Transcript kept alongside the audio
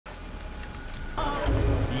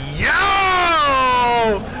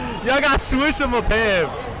I got switched him up him.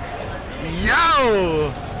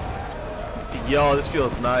 Yo, this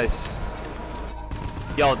feels nice.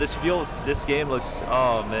 Yo, this game looks,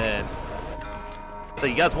 oh man. So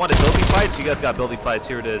you guys wanted building fights? You guys got building fights.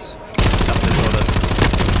 Here it is. That's what they showed us.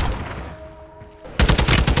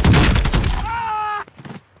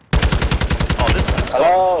 Oh, this is disgusting.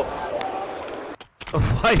 Hello.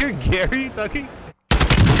 Why are Gary talking?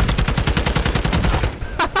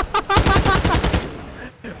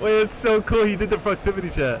 Wait, it's so cool. He did the proximity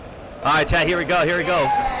chat. All right, chat. Here we go.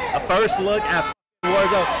 A first look at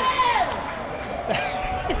Warzone.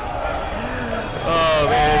 Oh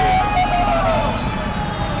man.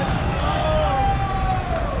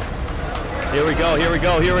 Here we go.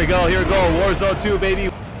 Warzone 2, baby.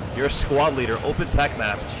 You're a squad leader. Open tech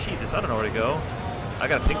map. Jesus, I don't know where to go. I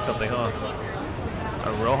gotta ping something, huh?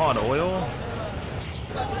 A Rohan oil.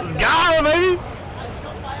 Let's go, baby.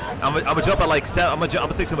 I'm gonna jump at like I'm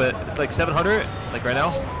gonna stick to it. It's like 700, like right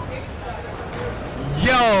now.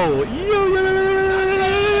 Yo.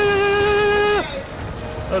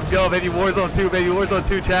 Let's go, baby. Warzone 2, baby. Warzone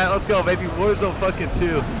 2, chat. Let's go, baby. Warzone fucking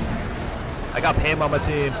 2. I got Pam on my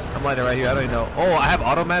team. I'm lining right here. I don't even know. Oh, I have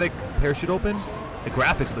automatic parachute open. The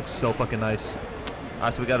graphics look so fucking nice.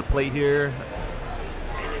 Alright, so we got a plate here.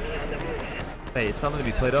 Hey, it's not gonna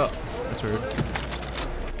be played up. That's weird.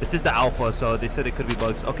 This is the alpha, so they said it could be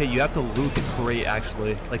bugs. Okay, you have to loot the crate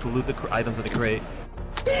actually. Like loot the items in the crate.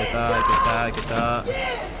 Get that.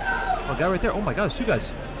 Oh, guy right there. Oh my god, there's two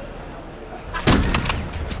guys.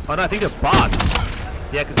 Oh no, I think they're bots.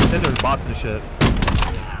 Yeah, because they said there's bots in the ship.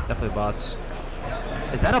 Definitely bots.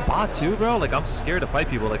 Is that a bot too, bro? Like, I'm scared to fight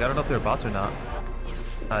people. Like, I don't know if they're bots or not.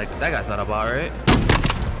 Like, that guy's not a bot, right?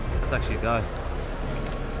 That's actually a guy.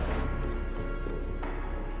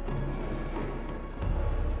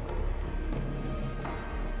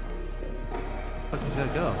 Where the fuck does this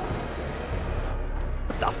guy go?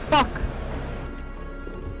 What the fuck?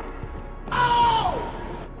 Oh,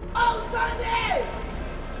 Sunday!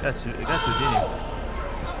 That's Houdini.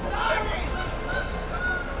 I'm sorry!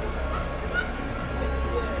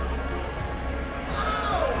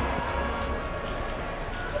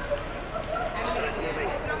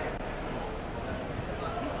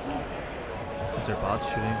 Is there bots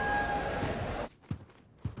shooting?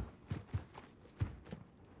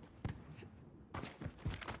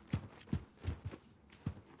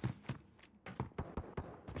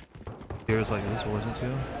 Here's like this Warzone 2,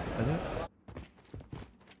 is it?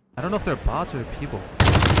 I don't know if they're bots or people.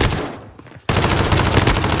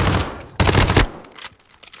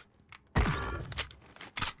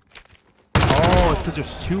 Oh, it's because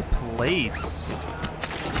there's two plates.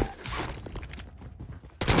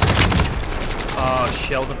 Oh,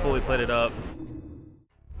 Sheldon fully played it up.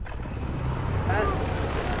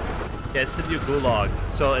 Yeah, it's the new Gulag.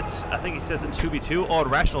 So it's, I think he says it's 2v2. Oh,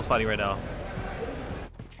 Irrational's fighting right now.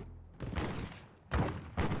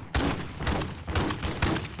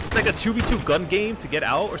 It's like a 2v2 gun game to get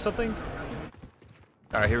out or something.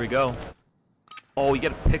 Alright, here we go. Oh, you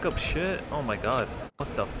gotta pick up shit? Oh my god.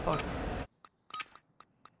 What the fuck?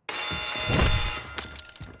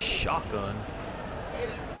 Shotgun.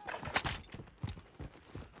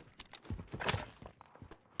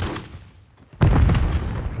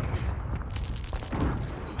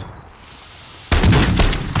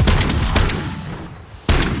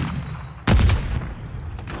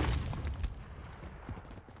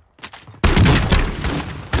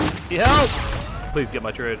 Help! Please get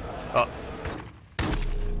my trade. Oh.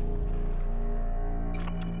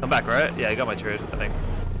 Come back, right? Yeah, I got my trade, I think.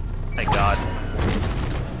 Thank God.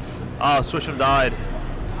 Oh, Swish'em died.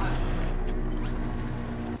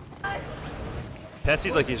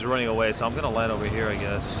 Patsy's like he's running away, so I'm gonna land over here, I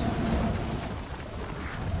guess.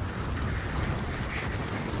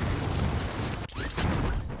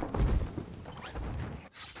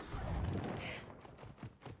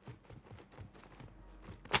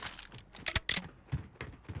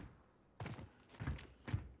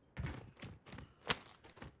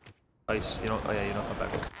 You don't. Oh yeah, you don't come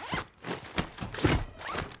back.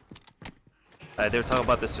 Alright, they were talking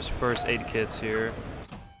about this. There's first aid kits here.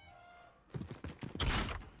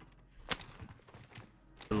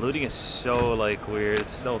 The looting is so like weird.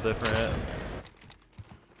 It's so different.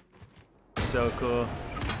 So cool.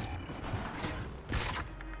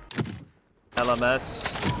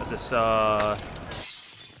 LMS. Is this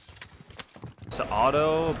it's an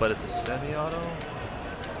auto, but it's a semi-auto.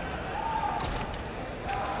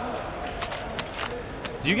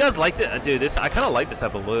 Do you guys like that? Dude, I kind of like this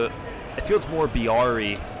type of loot. It feels more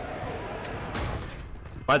BR-y.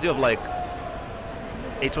 Reminds me of like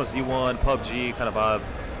H1Z1, PUBG kind of vibe.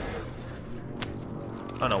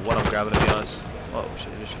 I don't know what I'm grabbing, to be honest. Oh,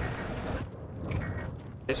 shit, shit.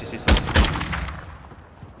 Yes, you see something.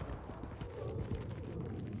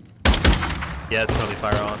 Yeah, it's totally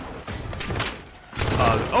fire on.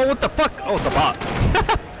 Oh, what the fuck? Oh, it's a bot.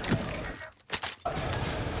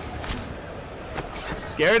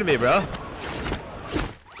 Scared me, bro.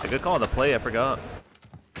 A good call on the play, I forgot.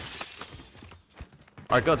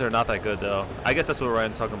 Our guns are not that good, though. I guess that's what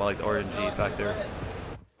Ryan's talking about, like the RNG factor.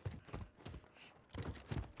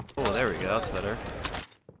 Oh, there we go. That's better.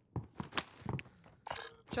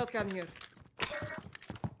 Shotgun here.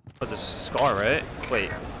 What's this? Scar, right?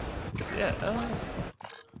 Wait. Yeah.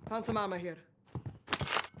 Found some ammo here.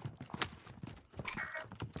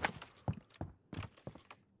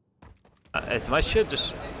 Is my shit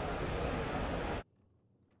just...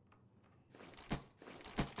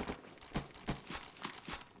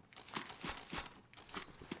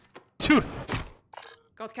 Dude!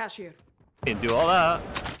 Got cash here. Didn't do all that.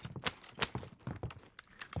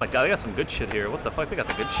 My god, they got some good shit here. What the fuck? They got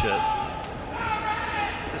the good shit.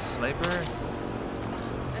 Is this sniper?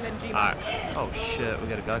 LMG. Oh shit, we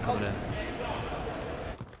got a guy coming in.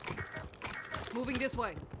 Moving this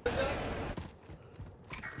way.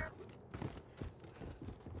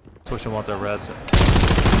 Switching wants our res.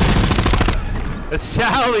 It's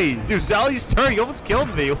Sally! Dude, Sally's turn. You almost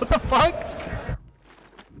killed me. What the fuck?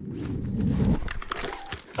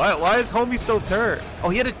 Why is homie so turnt? Oh,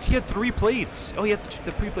 he had 3 plates. Oh, he had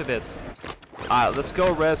the pre-play bits. Alright, let's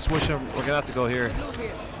go res, switch him. We're gonna have to go here.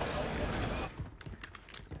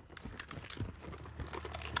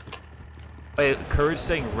 Wait, Courage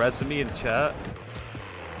saying res me in chat?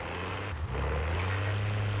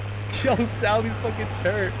 Yo, Sally's fucking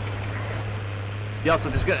turnt. Yeah, so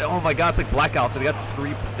just got, oh my god, it's like blackout. So they got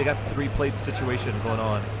the 3 plate situation going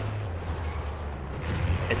on.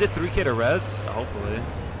 Is it 3K to res? Hopefully.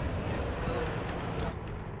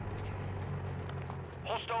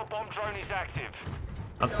 Hostile bomb drone is active.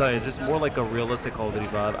 I'm telling you, is this more like a realistic Call of Duty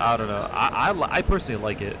vibe? I don't know. I personally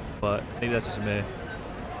like it, but maybe that's just me.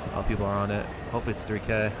 Oh, people are on it. Hopefully it's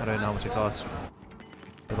 3K. I don't know how much it costs.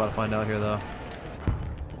 We're about to find out here though.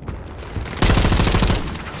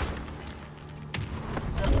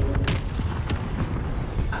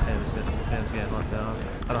 Damn's getting locked down.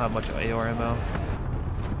 I don't have much AR ammo.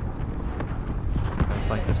 Gotta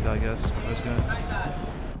flank this guy, I guess. This guy.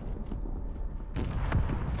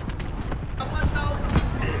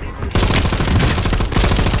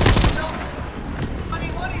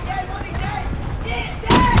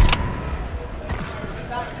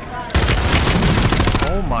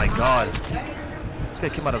 Oh my god. This guy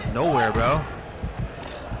came out of nowhere, bro.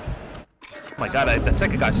 Oh my god, that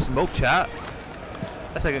second guy smoked, chat.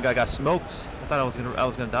 That second guy got smoked. I thought I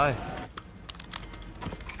was gonna die.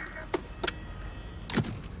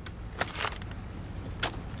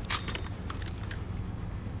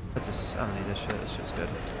 That's just, I don't need this shit. This shit's good.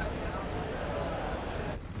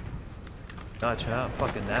 God, chat,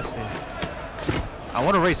 fucking nasty. I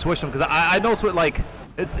want to race switch him because I know switch like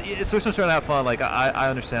switch him's trying to have fun. Like I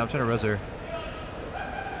understand. I'm trying to res her.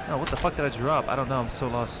 Oh, what the fuck did I drop? I don't know. I'm so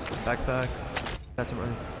lost. Backpack. Got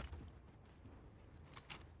some.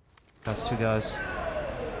 That's 2 guys.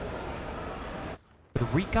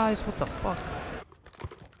 3 guys? What the fuck?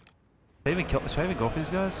 Should I even go for these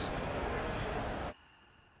guys?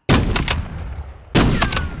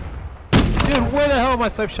 Dude, where the hell did my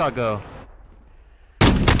snipe shot go?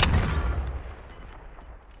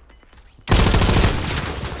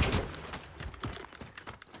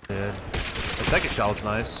 Dude, the second shot was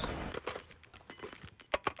nice.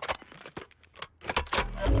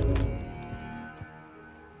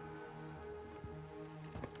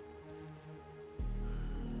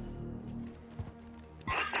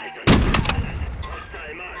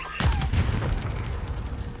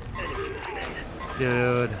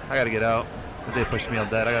 Dude, I gotta get out. If they push me, I'm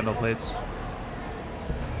dead. I got no plates.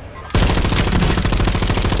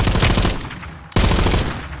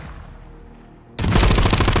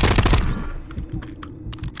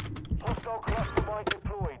 Hostile cluster mine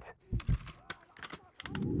deployed.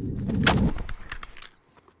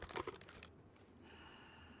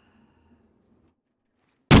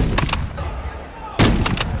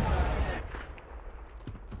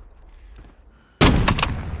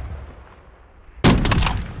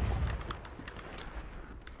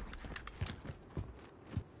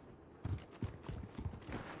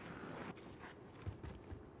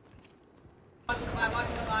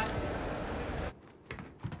 Watching the live.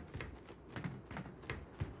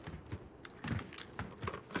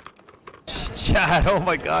 Chat, oh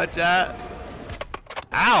my god, chat.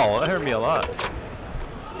 Ow, that hurt me a lot.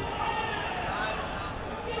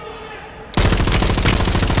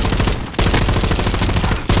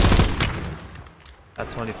 Got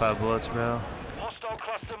 25 bullets, bro. Hostile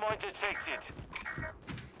cluster mine detected. You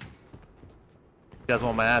guys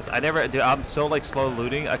want my ass? I never, dude. I'm so like slow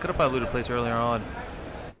looting. I could have probably looted a place earlier on.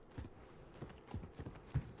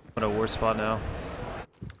 I'm in a worse spot now.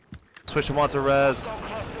 Switch wants a res. Hostile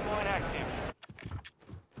cluster mine active.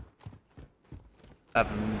 I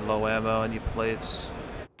have low ammo. I need plates.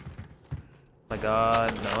 My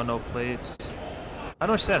God, no plates. I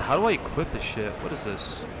don't understand. How do I equip this shit? What is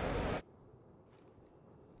this?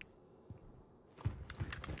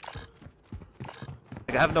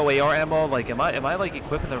 Like, I have no AR ammo. Like, am I like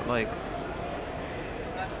equipping the like?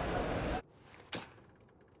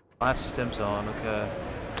 I have stims on. Okay,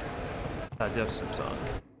 I do have stims on.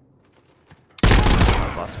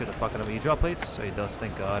 Oh, boss, get the fuck out of me. You drop plates? Oh, he does.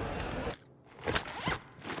 Thank God.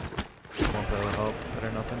 Won't be able to help.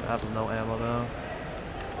 Better nothing. I have no ammo though.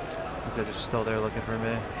 These guys are still there looking for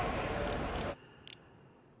me.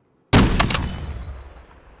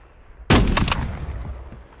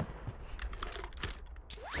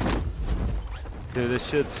 Dude, this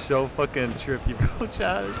shit's so fucking trippy, bro.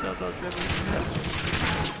 Chat, this shit's so trippy.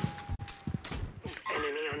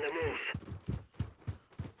 Enemy on the move.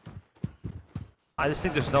 I just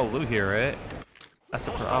think there's no loot here, right? That's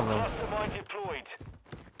the problem. Cluster mine deployed.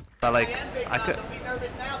 But like, Man, big I Mom, could, don't be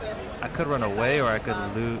nervous now, baby. I could run away or I could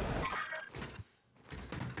loot.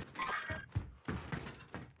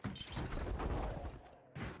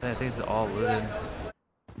 Man, I think it's all looted.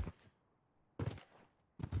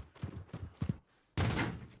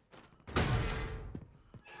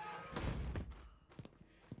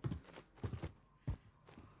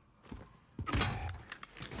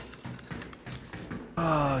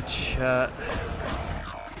 Oh, chat.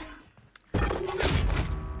 I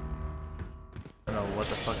don't know what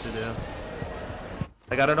the fuck to do.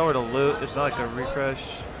 Like, I don't know where to loot. It's not like a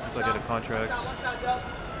refresh. It's like at a contract. One shot, Joe.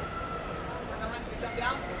 Jump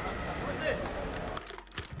down. Who's this?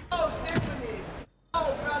 Oh, Symphony.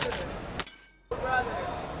 Oh, brother. Oh, brother.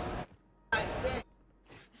 Nice thing.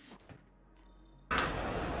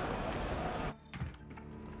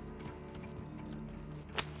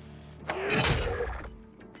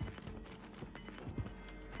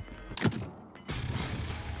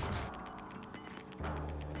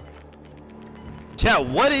 Chat,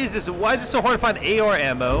 what is this? Why is it so hard to find AR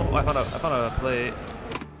ammo? Oh, I found a plate.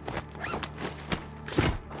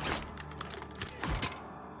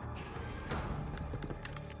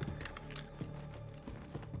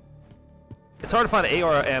 It's hard to find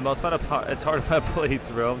AR ammo. It's hard to find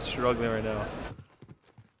plates, bro. I'm struggling right now.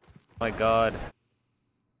 My God.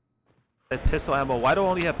 That pistol ammo. Why do I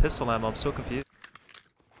only have pistol ammo? I'm so confused.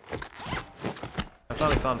 I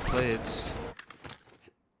finally found plates.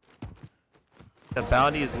 The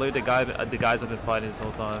bounty is literally the guys I've been fighting this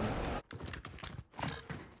whole time.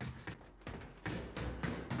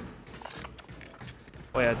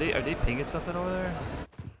 Wait, are they pinging something over there?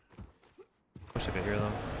 Wish I could hear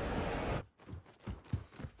them.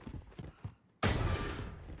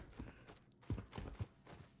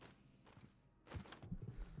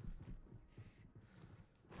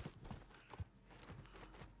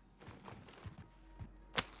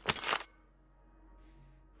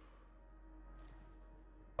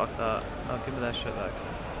 Fuck that. No, give me that shit back.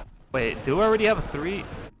 Wait, do I already have a 3?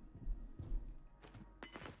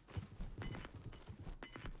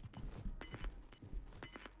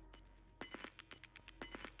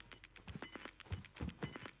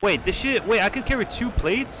 Wait, this shit. Wait, I can carry 2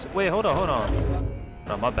 plates? Wait, hold on.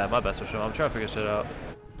 No, my bad, for sure. I'm trying to figure shit out.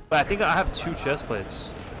 But I think I have 2 chest plates.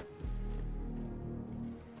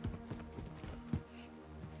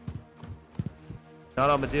 No,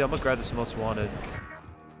 I'm gonna grab this most wanted.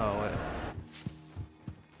 Oh, wait.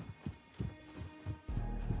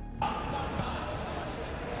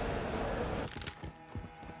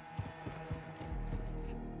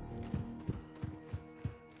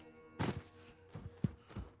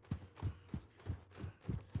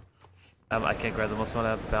 I can't grab the most wanted.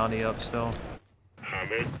 I have bounty up still.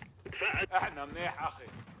 حمد. احنا منيح اخي.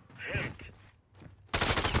 فهمت.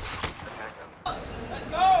 Let's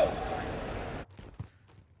go!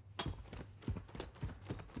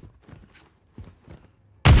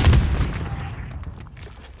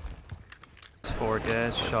 It's 4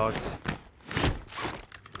 guys, shocked.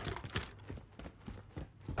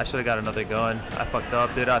 I should have got another gun. I fucked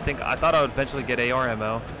up, dude. I thought I would eventually get AR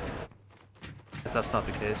ammo. Guess that's not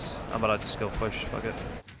the case. I'm about to just go push. Fuck it.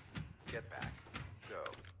 Get back. Go.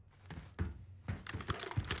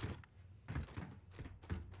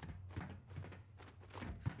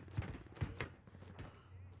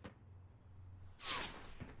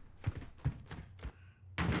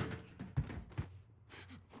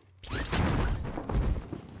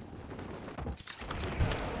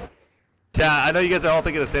 Chat, I know you guys are all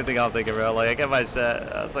thinking the same thing I'm thinking, bro. Like, I get my shit.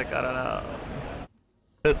 I was like, I don't know.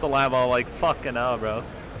 Pistol ammo, like, fucking hell, bro.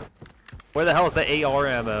 Where the hell is the AR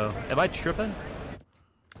ammo? Am I tripping?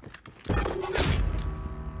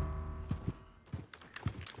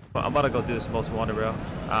 Well, I'm about to go do this most wanted, bro.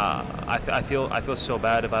 I feel so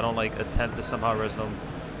bad if I don't like attempt to somehow res them.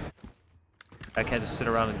 I can't just sit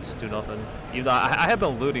around and just do nothing. Even though I have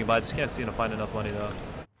been looting, but I just can't seem to find enough money though.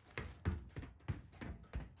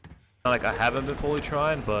 Not like I haven't been fully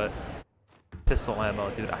trying, but pistol ammo,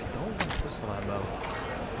 dude. I don't want pistol ammo.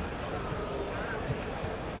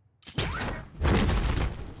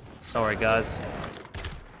 Don't worry, guys.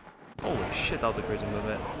 Holy shit, that was a crazy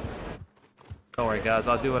movement. Don't worry, guys.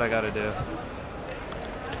 I'll do what I gotta do.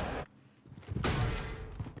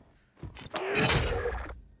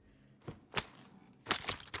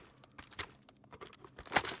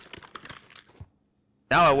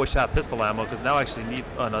 Now I wish I had pistol ammo, because now I actually need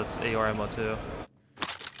another AR ammo too.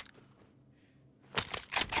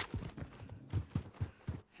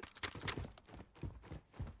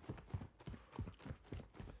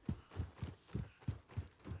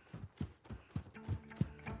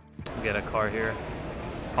 Get a car here.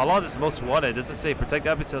 How long is this most wanted? Doesn't say protect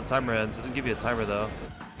Apathy until the timer ends. Doesn't give you a timer though.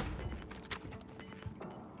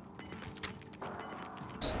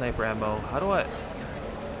 Sniper ammo. How do I?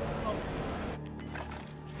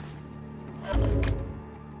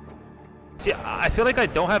 See, I feel like I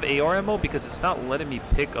don't have AR ammo because it's not letting me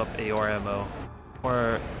pick up AR ammo.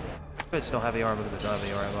 Or I just don't have AR ammo because I don't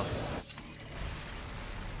have AR ammo.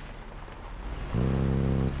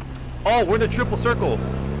 Oh, we're in a triple circle.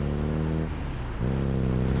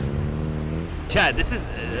 Chat, this is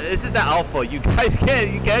the alpha. You guys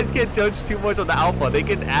can't judge too much on the alpha. They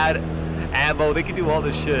can add ammo. They can do all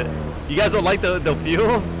this shit. You guys don't like the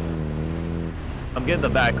fuel? I'm getting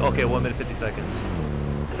them back. Okay, 1 minute 50 seconds.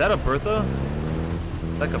 Is that a Bertha?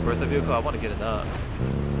 Like a Bertha vehicle? I want to get in that.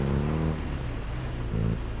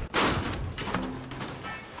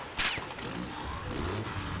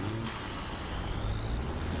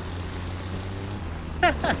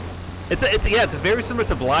 It's very similar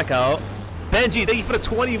to Blackout. Benji, thank you for the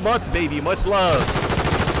 20 months, baby. Much love.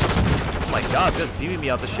 Oh my god, this guy's beaming me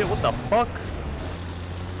out the shit. What the fuck?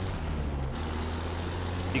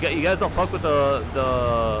 You guys don't fuck with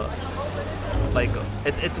the like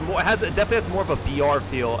it's more it definitely has more of a BR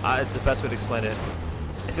feel. It's the best way to explain it.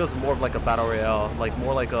 It feels more of like a battle royale, like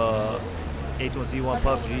more like a H1Z1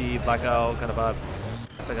 PUBG Blackout kind of vibe.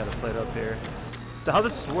 If I gotta play it up here. So how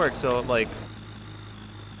does this work? So like.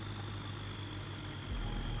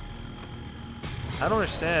 I don't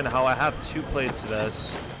understand how I have 2 plates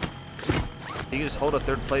vest. You can just hold a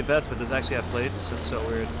 3rd plate vest, but doesn't actually have plates. That's so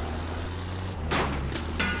weird.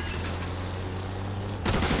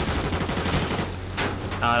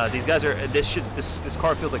 I don't know. These guys are. This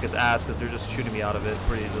car feels like it's ass because they're just shooting me out of it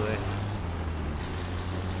pretty easily.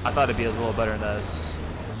 I thought it'd be a little better than this.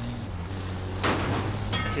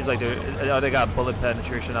 It seems like they got bullet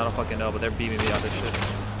penetration. I don't fucking know, but they're beaming me out of this shit.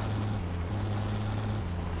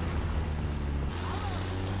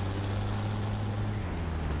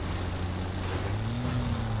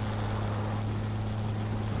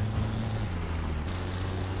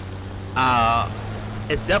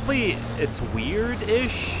 It's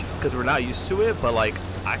weird-ish because we're not used to it, but like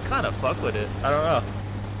I kind of fuck with it. I don't know.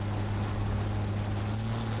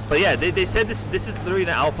 But yeah, they said this is literally an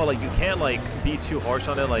alpha. Like you can't like be too harsh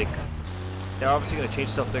on it. Like they're obviously gonna change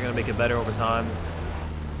stuff. They're gonna make it better over time.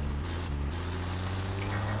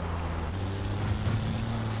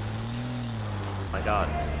 Oh my god.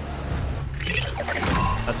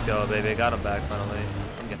 Let's go, baby. I got him back finally.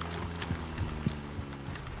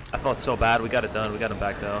 I felt so bad. We got it done. We got him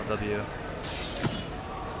back though. W.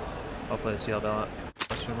 Hopefully, see how that.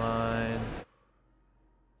 Mushroom line.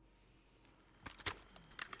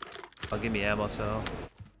 Oh, give me ammo, so.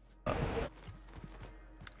 Oh.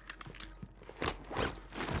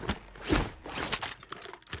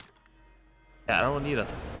 Yeah, I don't need a.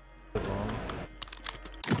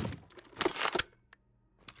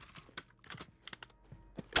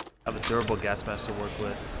 I have a durable gas mask to work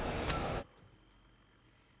with.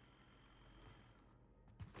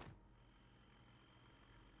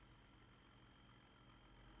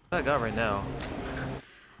 What I got right now?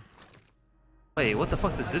 Wait, what the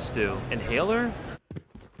fuck does this do? Inhaler?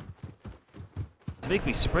 To make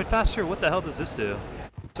me sprint faster? What the hell does this do?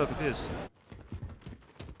 I'm so confused.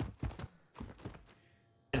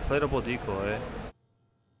 Inflatable decoy.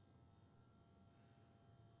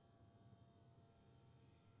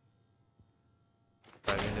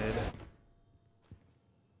 Grenade.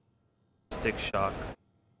 Stick shock.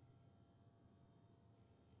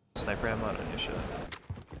 Sniper sniper ammo? I don't need shit.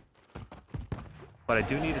 What I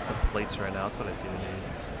do need is some plates right now. That's what I do need.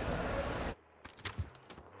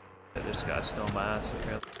 Yeah, this guy's still on my ass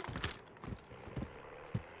apparently.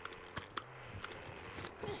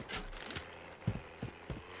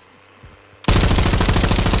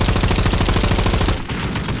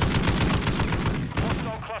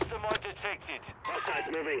 Hostile cluster mine detected.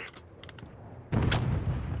 Hostiles moving.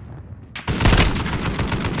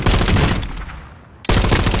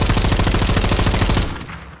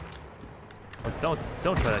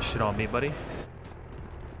 Don't try that shit on me, buddy.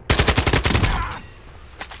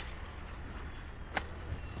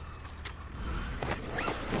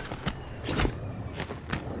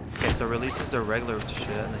 Okay, so releases the regular shit,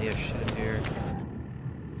 and then he has shit in here.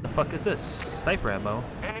 The fuck is this? Sniper ammo.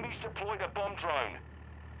 Enemies deployed a bomb drone.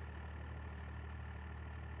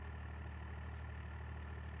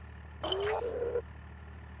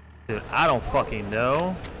 Dude, I don't fucking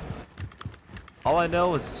know. All I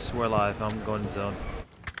know is we're live. I'm going zone.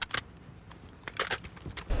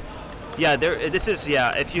 Yeah, this is,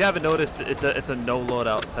 yeah, if you haven't noticed, it's a no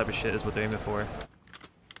loadout type of shit is what they're aiming for.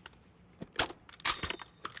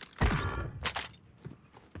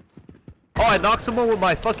 Oh, I knocked someone with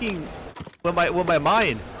my fucking with my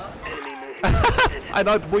mine. I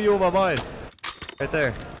knocked you with my mine. Right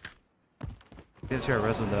there. Get to our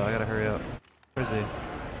resume though, I gotta hurry up. Where is he?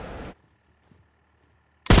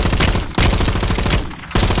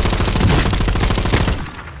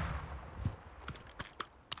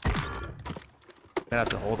 I have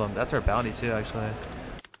to hold him. That's our bounty too, actually.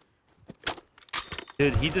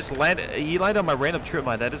 Dude, he just landed. He landed on my random trip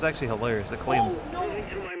mine. That is actually hilarious. I claim. Moving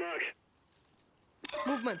to my mark.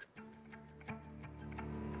 Movement.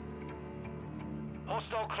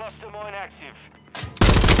 Hostile cluster mine active.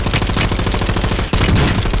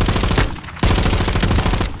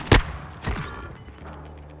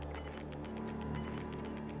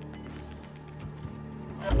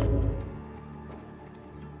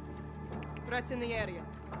 Threats in the area.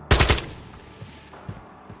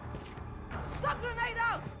 Stun grenade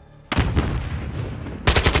out!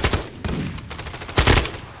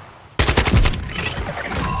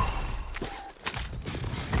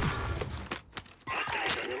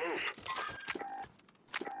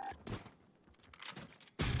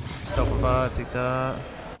 Self-revive, take that.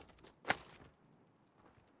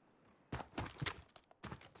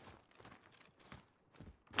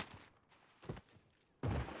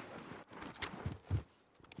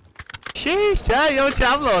 Sheesh, chat, yo,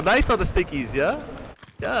 Chavlo, nice on the stickies, yeah?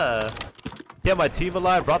 Yeah. Get my team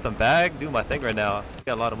alive, brought them back, doing my thing right now.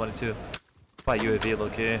 Got a lot of money too. Buy UAV,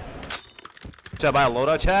 low-key. Should I buy a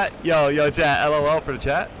loadout, chat? Yo, chat, LOL for the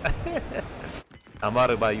chat. I'm about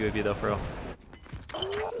to buy UAV though, for real.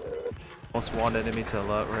 Most wanted enemy to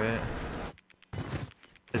alert, right?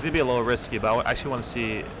 It's gonna be a little risky, but I actually want to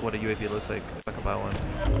see what a UAV looks like if I can buy one.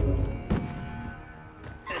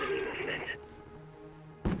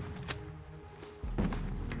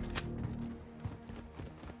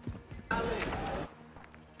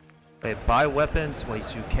 Wait, buy weapons? Wait,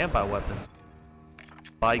 so you can't buy weapons.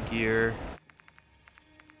 Buy gear.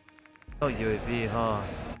 Oh, UAV, huh?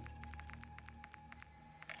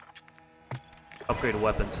 Upgrade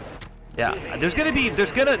weapons. Yeah, there's not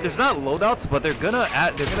loadouts, but they're gonna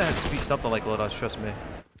have to be something like loadouts, trust me.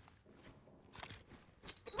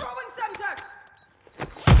 Throwing Semtex!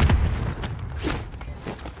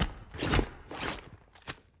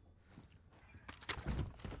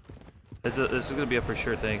 This is gonna be a for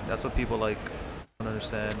sure thing. That's what people like don't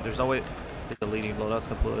understand. There's no way they're deleting loadouts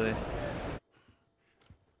completely.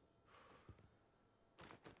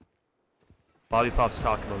 Bobby Pop's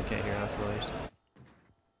talking, but we can't hear. That's hilarious.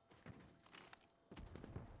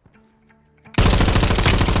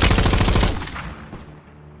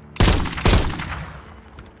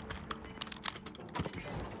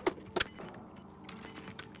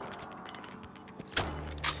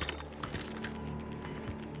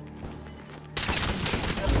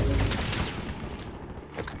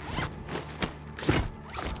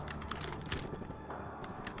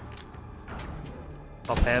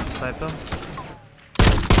 I'll pan snipe them.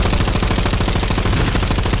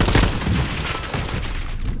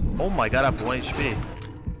 Oh my god, I have 1 HP.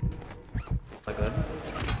 My god.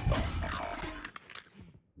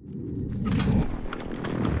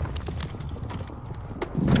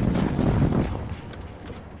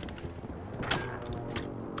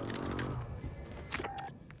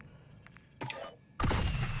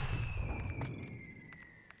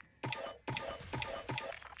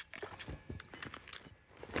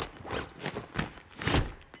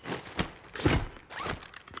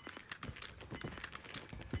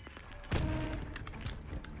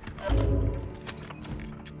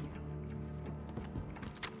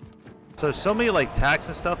 So many like tags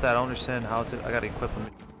and stuff that I don't understand how to. I gotta equip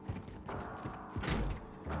them.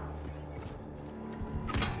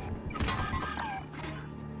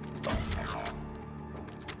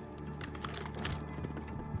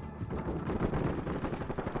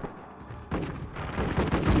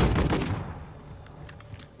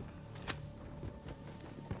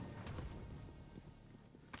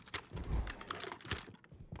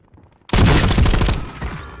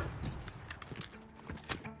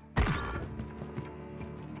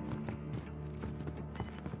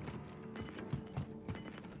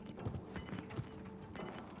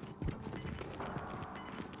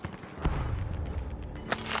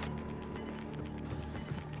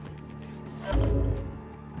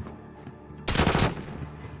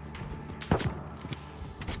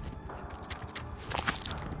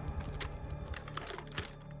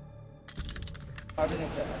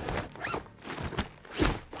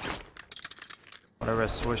 Whatever, I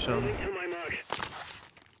switch them. Moving to my mark.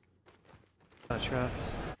 Not trapped.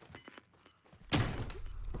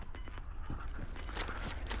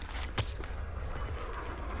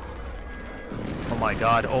 Oh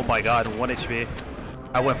my god, 1 HP.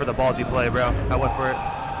 I went for the ballsy play, bro. I went for it.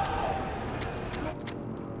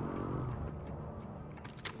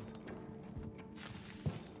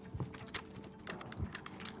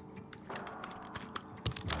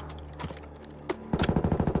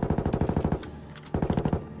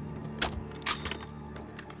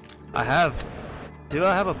 Do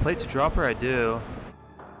I have a plate to drop her? I do.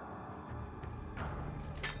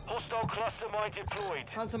 Hostile cluster mine deployed.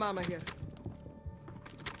 Found some armor here.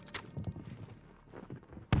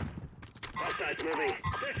 Hostiles moving.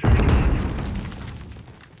 Disregard.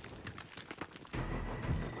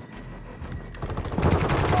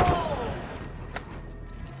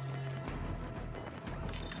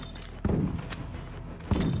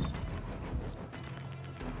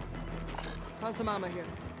 Found some armor here.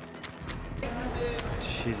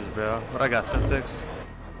 Jesus, bro. What I got, Semtex?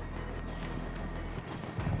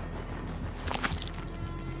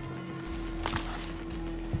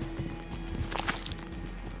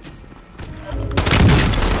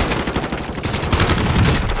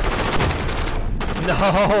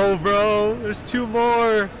 No, bro. There's 2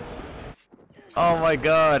 more. Oh my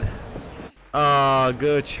god. Oh,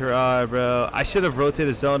 good try, bro. I should have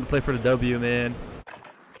rotated zone to play for the W, man.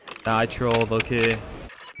 Nah, I trolled, okay.